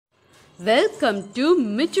Welcome to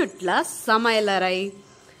மிச்சுட்லா சமையலறை.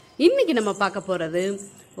 இன்னைக்கு நம்ம பார்க்க போகிறது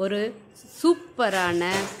ஒரு சூப்பரான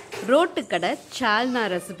ரோட்டு கடை சால்னா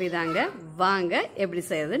ரெசிபி தாங்க. வாங்க எப்படி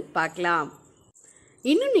செய்யறதுன்னு பார்க்கலாம்.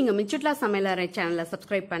 இன்னும் நீங்கள் மிச்சுட்லா சமையலறை சேனலை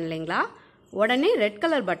சப்ஸ்கிரைப் பண்ணலைங்களா? உடனே ரெட்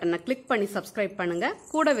கலர் பட்டனை கிளிக் பண்ணி சப்ஸ்கிரைப் பண்ணுங்க.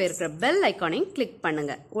 கூடவே இருக்கிற பெல் ஐக்கானையும் கிளிக்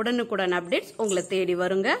பண்ணுங்க. உடனுக்குடன் அப்டேட்ஸ் உங்களை தேடி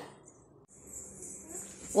வருங்க.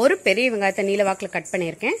 ஒரு பெரிய வெங்காயத்தை நீல வாக்கில் கட்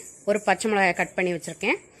பண்ணியிருக்கேன். ஒரு பச்சை மிளகாயை கட் பண்ணி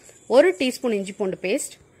வச்சுருக்கேன். ஒரு டீஸ்பூன் இஞ்சி பூண்டு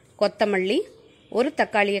பேஸ்ட், கொத்தமல்லி, ஒரு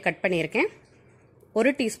தக்காளியை கட் பண்ணியிருக்கேன். ஒரு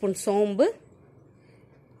டீஸ்பூன் சோம்பு,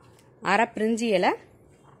 அரை பிரிஞ்சி இலை,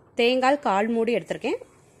 தேங்காய் கால் மூடி எடுத்திருக்கேன்.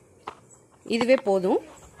 இதுவே போதும்.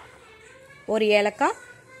 ஒரு ஏலக்காய்,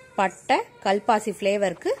 பட்டை, கல்பாசி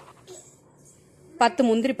ஃப்ளேவருக்கு 10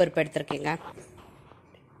 முந்திரி பருப்பு எடுத்திருக்கேங்க.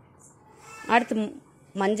 அடுத்து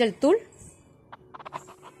மஞ்சள் தூள்,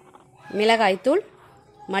 மிளகாய்த்தூள்,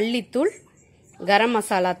 மல்லித்தூள், கரம்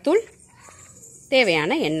மசாலா தூள்,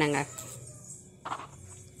 தேவையான எண்ணெய்ங்க.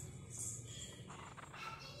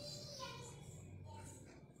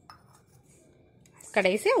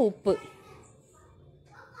 கடைசியா உப்பு.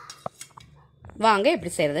 வாங்க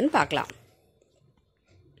எப்படி செய்யறதுன்னு பார்க்கலாம்.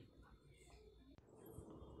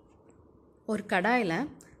 ஒரு கடாயில்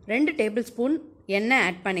 2 டேபிள் ஸ்பூன் எண்ணெய்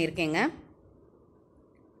ஆட் பண்ணியிருக்கேங்க.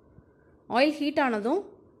 ஆயில் ஹீட் ஆனதும்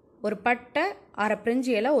ஒரு பட்டை, அரை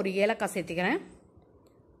பிரிஞ்சி இலை, ஒரு ஏலக்காய் சேர்த்திக்கிறேன்.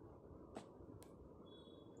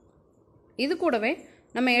 இது கூடவே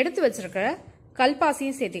நம்ம எடுத்து வச்சிருக்கிற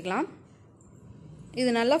கல்பாசியும் சேர்த்திக்கலாம். இது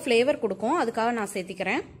நல்லா ஃப்ளேவர் கொடுக்கும், அதுக்காக நான்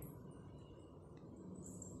சேர்த்திக்கிறேன்.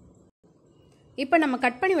 இப்போ நம்ம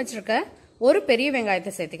கட் பண்ணி வச்சிருக்க ஒரு பெரிய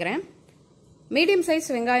வெங்காயத்தை சேர்த்திக்கிறேன். மீடியம்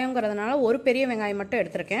சைஸ் வெங்காயங்கிறதுனால ஒரு பெரிய வெங்காயம் மட்டும்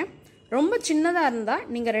எடுத்திருக்கேன். ரொம்ப சின்னதாக இருந்தால்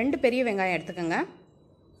நீங்கள் 2 பெரிய வெங்காயம் எடுத்துக்கோங்க.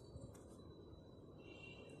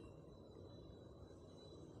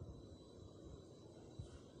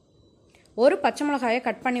 ஒரு பச்சை மிளகாயை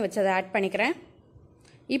கட் பண்ணி வச்சதை ஆட் பண்ணிக்கிறேன்.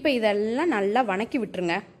 இப்போ இதெல்லாம் நல்லா வணக்கி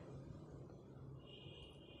விட்டுருங்க.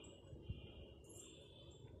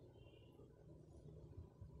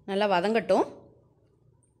 நல்லா வதங்கட்டும்.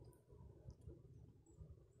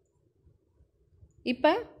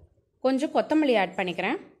 இப்போ கொஞ்சம் கொத்தமல்லி ஆட்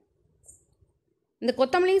பண்ணிக்கிறேன். இந்த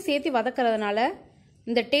கொத்தமல்லியும் சேர்த்து வதக்கிறதுனால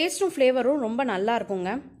இந்த டேஸ்ட்டும் ஃப்ளேவரும் ரொம்ப நல்லா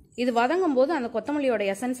இருக்குங்க. இது வதங்கும் போது அந்த கொத்தமல்லியோட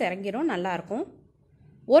எசன்ஸ் இறங்கிரும், நல்லா இருக்கும்.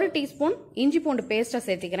 ஒரு டீஸ்பூன் இஞ்சி பூண்டு பேஸ்ட்டை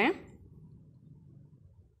சேர்த்திக்கிறேன்.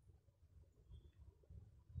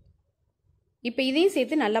 இப்போ இதையும்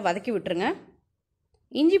சேர்த்து நல்லா வதக்கி விட்டுருங்க.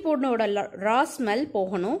 இஞ்சி பூண்டோட ரா ஸ்மெல்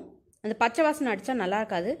போகணும். அந்த பச்சை வாசனை அடித்தா நல்லா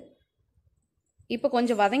இருக்காது. இப்போ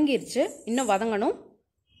கொஞ்சம் வதங்கிருச்சு, இன்னும் வதங்கணும்.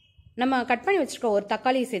 நம்ம கட் பண்ணி வச்சுருக்க ஒரு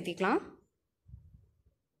தக்காளியை சேர்த்திக்கலாம்.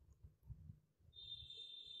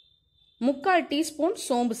 3/4 டீஸ்பூன்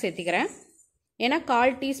சோம்பு சேர்த்திக்கிறேன். ஏன்னா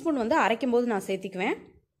 1/4 டீஸ்பூன் அரைக்கும் போது நான் சேர்த்திக்குவேன்.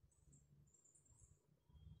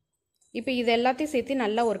 இப்போ இது எல்லாத்தையும் சேர்த்து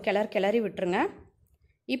நல்லா ஒரு கிளறி விட்டுருங்க.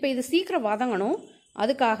 இப்போ இது சீக்கிரம் வதங்கணும்,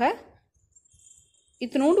 அதுக்காக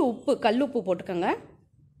இத்தினோண்டு உப்பு, கல் உப்பு போட்டுக்கோங்க.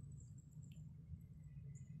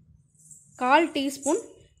 1/4 டீஸ்பூன்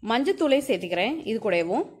மஞ்சத்தூளை சேர்த்திக்கிறேன். இது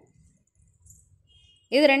கூடவும்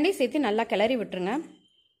இது ரெண்டையும் சேர்த்து நல்லா கிளறி விட்டுருங்க.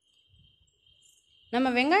 நம்ம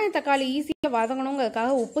வெங்காயம் தக்காளி ஈஸியாக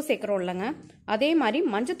வதங்கணுங்கிறதுக்காக உப்பு சேர்க்குறோம் இல்லைங்க, அதே மாதிரி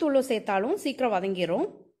மஞ்சத்தூளும் சேர்த்தாலும் சீக்கிரம் வதங்கிடும்.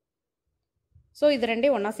 ஸோ இது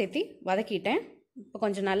ரெண்டையும் ஒன்றா சேர்த்து வதக்கிட்டேன். இப்போ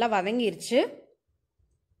கொஞ்சம் நல்லா வதங்கிருச்சு.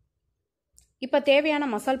 இப்போ தேவையான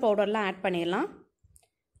மசால் பவுடர்லாம் ஆட் பண்ணிடலாம்.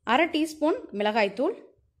 அரை டீஸ்பூன் மிளகாய்த்தூள்,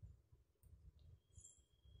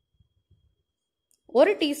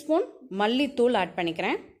 1 டீஸ்பூன் மல்லித்தூள் ஆட்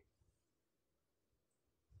பண்ணிக்கிறேன்.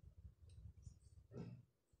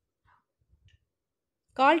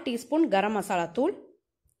 கால் டீஸ்பூன் கரம் மசாலா தூள்.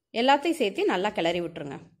 எல்லாத்தையும் சேர்த்து நல்லா கிளறி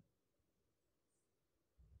விட்டுருங்க.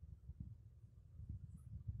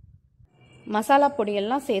 மசாலா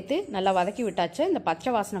பொடியெல்லாம் சேர்த்து நல்லா வதக்கி விட்டாச்சு. இந்த பச்சை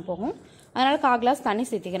வாசனை போகும், அதனால் 1/4 கிளாஸ் தண்ணி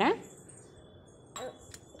சேர்த்திக்கிறேன்.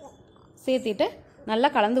 சேர்த்திட்டு நல்லா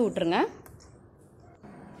கலந்து விட்டுருங்க.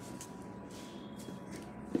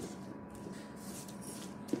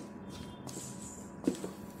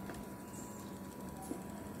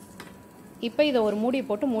 இப்போ இதை ஒரு மூடி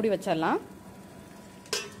போட்டு மூடி வச்சிடலாம்.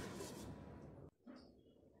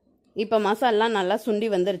 இப்போ மசாலாம் நல்லா சுண்டி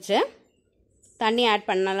வந்துருச்சு. தண்ணி ஆட்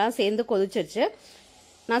பண்ணலாம், சேர்ந்து கொதிச்சிருச்சு.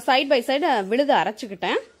 நான் சைட் பை சைடு விழுது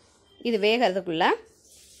அரைச்சிக்கிட்டேன். இது வேகிறதுக்குள்ள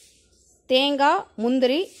தேங்காய்,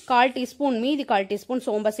 முந்திரி, 1/4 டீஸ்பூன், மீதி 1/4 டீஸ்பூன்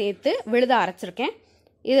சோம்பை சேர்த்து விழுத அரைச்சிருக்கேன்.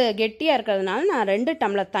 இது கெட்டியாக இருக்கிறதுனால நான் 2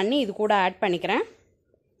 டம்ளர் தண்ணி இது கூட ஆட் பண்ணிக்கிறேன்.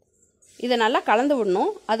 இதை நல்லா கலந்து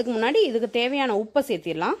விடணும். அதுக்கு முன்னாடி இதுக்கு தேவையான உப்பை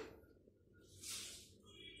சேர்த்திடலாம்.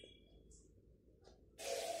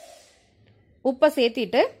 உப்பை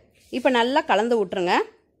சேர்த்திட்டு இப்போ நல்லா கலந்து விட்டுருங்க.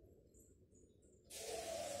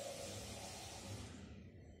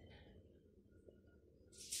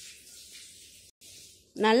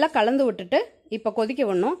 நல்லா கலந்து விட்டுட்டு இப்போ கொதிக்க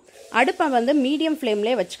விடணும். அடுப்பை வந்து மீடியம்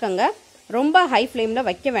ஃப்ளேம்லேயே வச்சுக்கோங்க, ரொம்ப ஹை ஃப்ளேமில்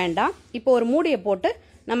வைக்க வேண்டாம். இப்போ ஒரு மூடியை போட்டு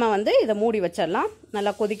நம்ம வந்து இதை மூடி வச்சிடலாம்.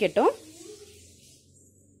 நல்லா கொதிக்கட்டும்.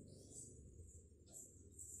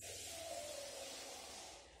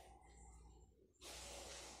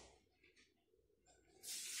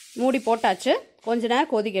 மூடி போட்டாச்சு, கொஞ்ச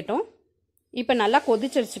நேரம் கொதிக்கட்டும். இப்போ நல்லா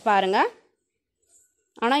கொதிச்சிருச்சு பாருங்க.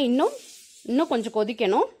 ஆனால் இன்னும் கொஞ்சம்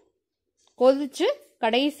கொதிக்கணும். கொதிச்சு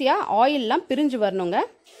கடைசியாக ஆயிலெலாம் பிரிஞ்சு வரணுங்க.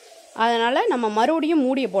 அதனால் நம்ம மறுபடியும்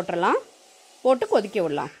மூடியை போட்டுடலாம், போட்டு கொதிக்க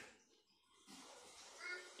விடலாம்.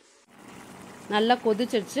 நல்லா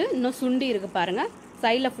கொதிச்சிருச்சு, இன்னும் சுண்டி இருக்கு பாருங்க.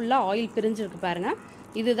 சைடில் ஃபுல்லாக ஆயில் பிரிஞ்சிருக்கு பாருங்க.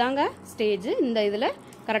 இதுதாங்க ஸ்டேஜ். இந்த இதில்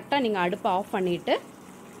கரெக்டாக நீங்கள் அடுப்பை ஆஃப் பண்ணிவிட்டு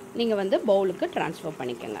நீங்கள் வந்து பவுலுக்கு ட்ரான்ஸ்ஃபர்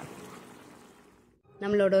பண்ணிக்கோங்க.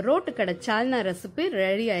 நம்மளோட ரோட்டு கடை சால்னா ரெசிபி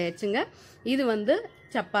ரெடி ஆயிடுச்சுங்க. இது வந்து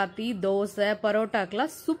சப்பாத்தி, தோசை,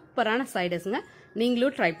 பரோட்டாக்கெலாம் சூப்பரான சைடஸ்ங்க.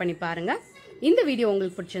 நீங்களும் ட்ரை பண்ணி பாருங்க. இந்த வீடியோ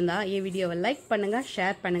உங்களுக்கு பிடிச்சிருந்தா என் வீடியோவை லைக் பண்ணுங்க,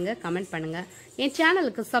 ஷேர் பண்ணுங்க, கமெண்ட் பண்ணுங்க. என்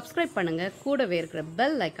சேனலுக்கு சப்ஸ்கிரைப் பண்ணுங்க. கூடவே இருக்கிற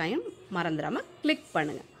பெல் ஐக்கானையும் மறந்துடாம கிளிக்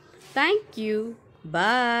பண்ணுங்க. தேங்க்யூ,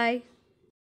 பாய்.